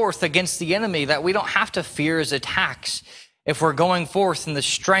go forth against the enemy, that we don't have to fear his attacks if we're going forth in the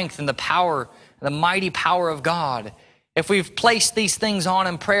strength and the power, and the mighty power of God. If we've placed these things on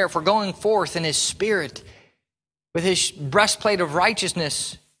in prayer, if we're going forth in his Spirit, with his breastplate of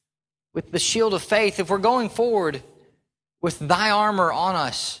righteousness, with the shield of faith, if we're going forward with thy armor on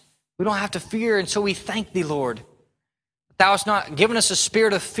us, we don't have to fear. And so we thank thee, Lord. Thou hast not given us a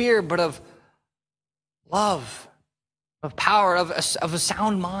spirit of fear, but of love, of power, of a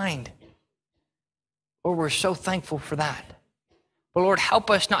sound mind. Lord, we're so thankful for that. But Lord,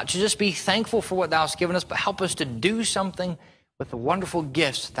 help us not to just be thankful for what thou hast given us, but help us to do something with the wonderful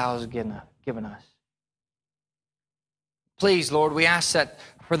gifts that thou hast given us. Please, Lord, we ask that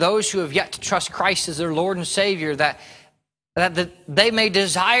for those who have yet to trust Christ as their Lord and Savior, that they may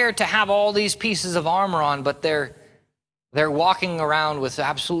desire to have all these pieces of armor on, but they're walking around with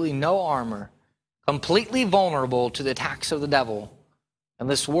absolutely no armor, completely vulnerable to the attacks of the devil and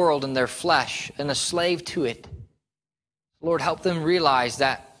this world and their flesh, and a slave to it. Lord, help them realize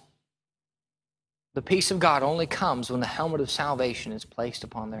that the peace of God only comes when the helmet of salvation is placed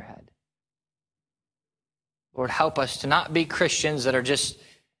upon their head. Lord, help us to not be Christians that are just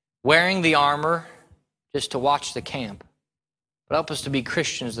wearing the armor just to watch the camp, but help us to be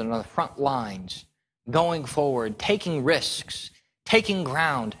Christians that are on the front lines, going forward, taking risks, taking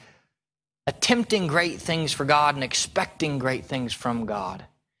ground, attempting great things for God and expecting great things from God,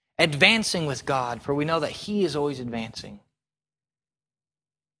 advancing with God, for we know that he is always advancing.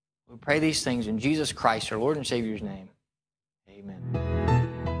 We pray these things in Jesus Christ, our Lord and Savior's name. Amen.